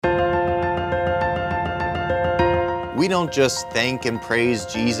we don't just thank and praise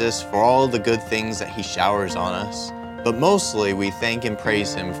Jesus for all the good things that He showers on us, but mostly we thank and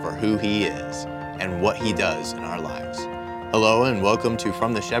praise Him for who He is and what He does in our lives. Hello and welcome to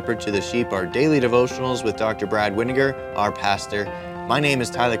From the Shepherd to the Sheep, our daily devotionals with Dr. Brad Winiger, our pastor. My name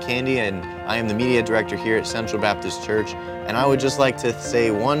is Tyler Candy and I am the media director here at Central Baptist Church. And I would just like to say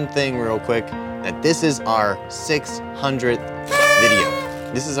one thing real quick, that this is our 600th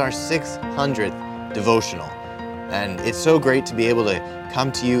video. This is our 600th devotional. And it's so great to be able to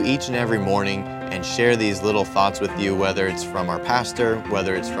come to you each and every morning and share these little thoughts with you, whether it's from our pastor,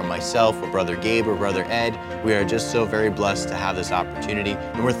 whether it's from myself or Brother Gabe or Brother Ed. We are just so very blessed to have this opportunity.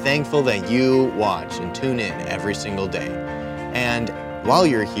 And we're thankful that you watch and tune in every single day. And while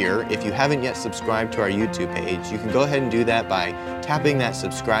you're here, if you haven't yet subscribed to our YouTube page, you can go ahead and do that by tapping that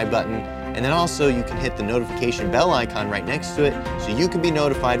subscribe button. And then also you can hit the notification bell icon right next to it so you can be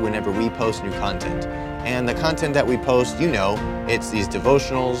notified whenever we post new content. And the content that we post, you know, it's these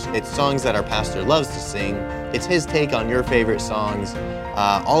devotionals, it's songs that our pastor loves to sing, it's his take on your favorite songs,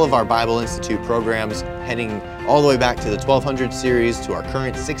 all of our Bible Institute programs heading all the way back to the 1200 series to our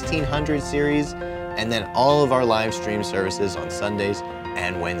current 1600 series, and then all of our live stream services on Sundays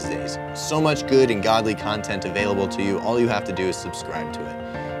and Wednesdays. So much good and godly content available to you. All you have to do is subscribe to it.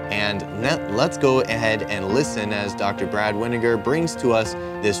 And let's go ahead and listen as Dr. Brad Winiger brings to us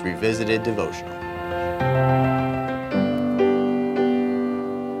this revisited devotional.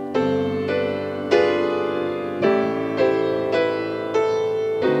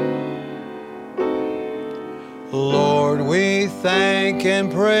 Lord, we thank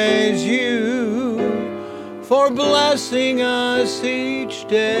and praise you for blessing us each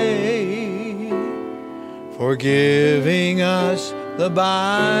day, for giving us the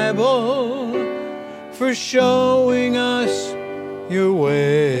Bible, for showing us your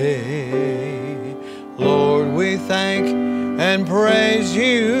way. Lord, we thank and praise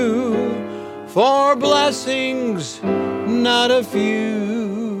you for blessings, not a few,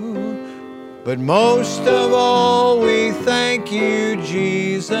 but most of all we thank you,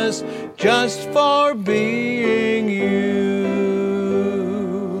 Jesus, just for being you,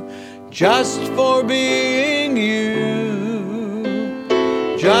 just for being you,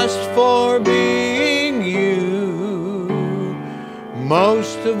 just for being you.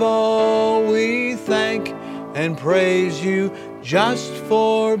 Most of all we thank and praise you just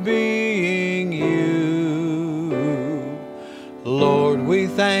for being you. Lord, we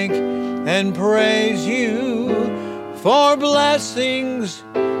thank and praise you for blessings,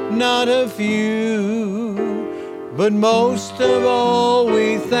 not a few, but most of all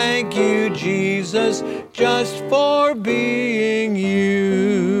we thank you, Jesus, just for being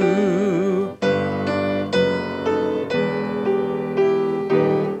you.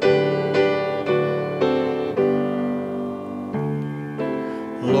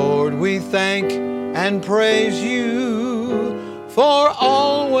 Lord, we thank and praise you for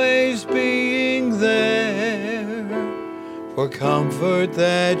always being there, for comfort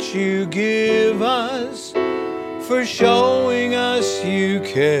that you give us, for showing us you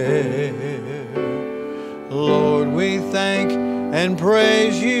care. Lord, we thank and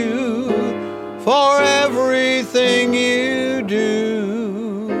praise you for everything you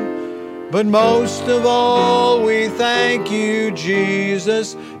do, but most of all we thank you,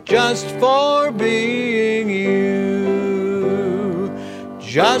 Jesus, just for being you,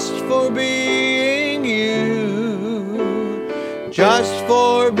 just for being you, just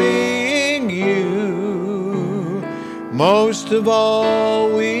for being you. Most of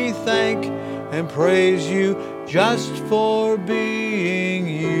all we thank and praise you just for being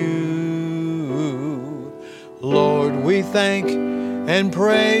you. Lord, we thank and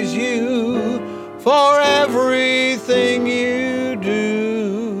praise you for everything you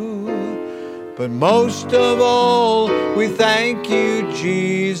do, but most of all we thank you,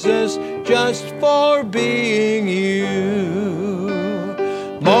 Jesus, just for being you.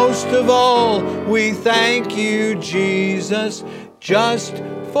 Most of all we thank you, Jesus, just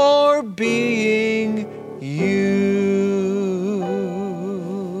for being you.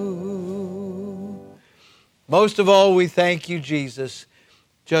 Most of all we thank you, Jesus,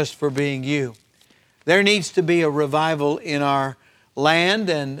 just for being you. There needs to be a revival in our land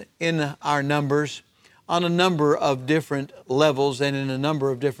and in our numbers on a number of different levels and in a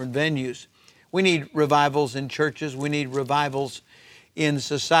number of different venues. We need revivals in churches. We need revivals in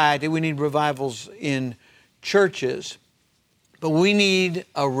society. We need revivals in churches. But we need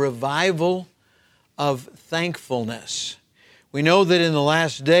a revival of thankfulness. We know that in the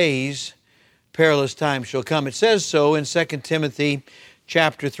last days, perilous times shall come. It says so in 2 Timothy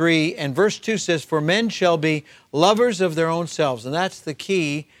chapter 3, and verse 2 says, "For men shall be lovers of their own selves." And that's the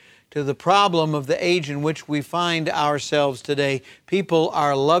key to the problem of the age in which we find ourselves today. People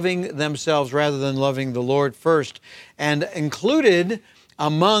are loving themselves rather than loving the Lord first. And included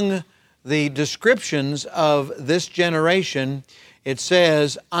among the descriptions of this generation, it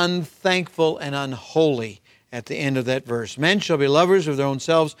says, unthankful and unholy at the end of that verse. "Men shall be lovers of their own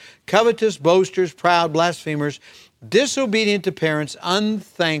selves, covetous, boasters, proud, blasphemers, disobedient to parents,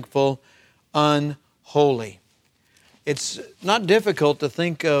 unthankful, unholy." It's not difficult to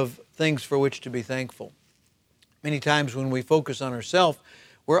think of things for which to be thankful. Many times when we focus on ourselves,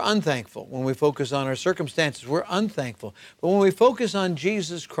 we're unthankful. When we focus on our circumstances, we're unthankful. But when we focus on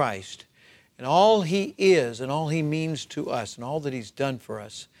Jesus Christ and all He is and all He means to us and all that He's done for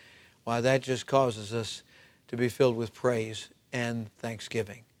us, why, that just causes us to be filled with praise and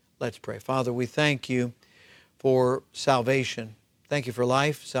thanksgiving. Let's pray. Father, we thank You for salvation. Thank You for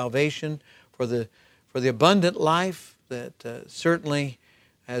life, salvation, for the abundant life that certainly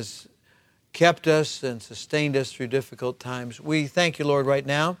has kept us and sustained us through difficult times. We thank You, Lord, right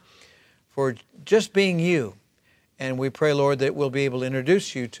now for just being You. And we pray, Lord, that we'll be able to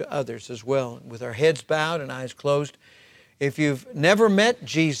introduce You to others as well, with our heads bowed and eyes closed. If you've never met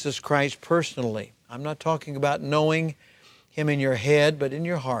Jesus Christ personally, I'm not talking about knowing Him in your head, but in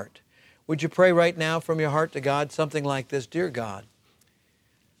your heart. Would you pray right now from your heart to God something like this? Dear God,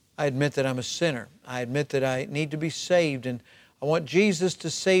 I admit that I'm a sinner. I admit that I need to be saved, and I want Jesus to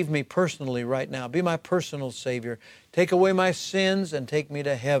save me personally right now. Be my personal Savior. Take away my sins and take me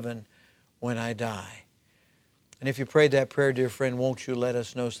to heaven when I die. And if you prayed that prayer, dear friend, won't you let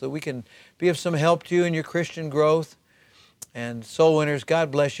us know so that we can be of some help to you in your Christian growth? And soul winners,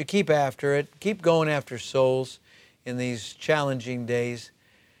 God bless you. Keep after it. Keep going after souls in these challenging days.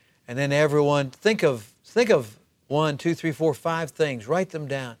 And then everyone, think of 1, 2, 3, 4, 5 things. Write them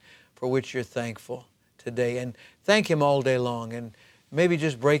down for which you're thankful today. And thank Him all day long. And maybe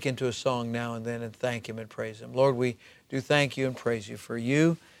just break into a song now and then and thank Him and praise Him. Lord, we do thank You and praise You for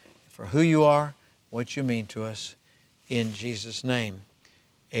You, for who You are, what You mean to us. In Jesus' name,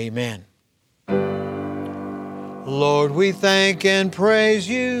 amen. Lord, we thank and praise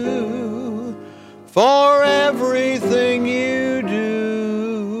You for everything You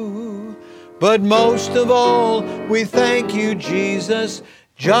do. But most of all, we thank You, Jesus,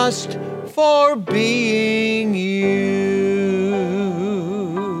 just for being You.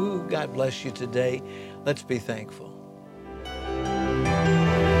 God bless you today. Let's be thankful.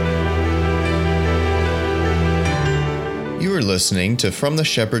 You are listening to From the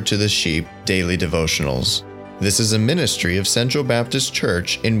Shepherd to the Sheep Daily Devotionals. This is a ministry of Central Baptist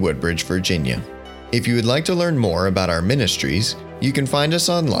Church in Woodbridge, Virginia. If you would like to learn more about our ministries, you can find us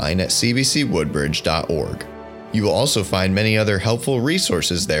online at cbcwoodbridge.org. You will also find many other helpful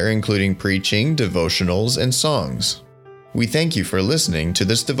resources there, including preaching, devotionals, and songs. We thank you for listening to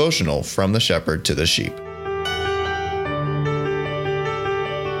this devotional From the Shepherd to the Sheep.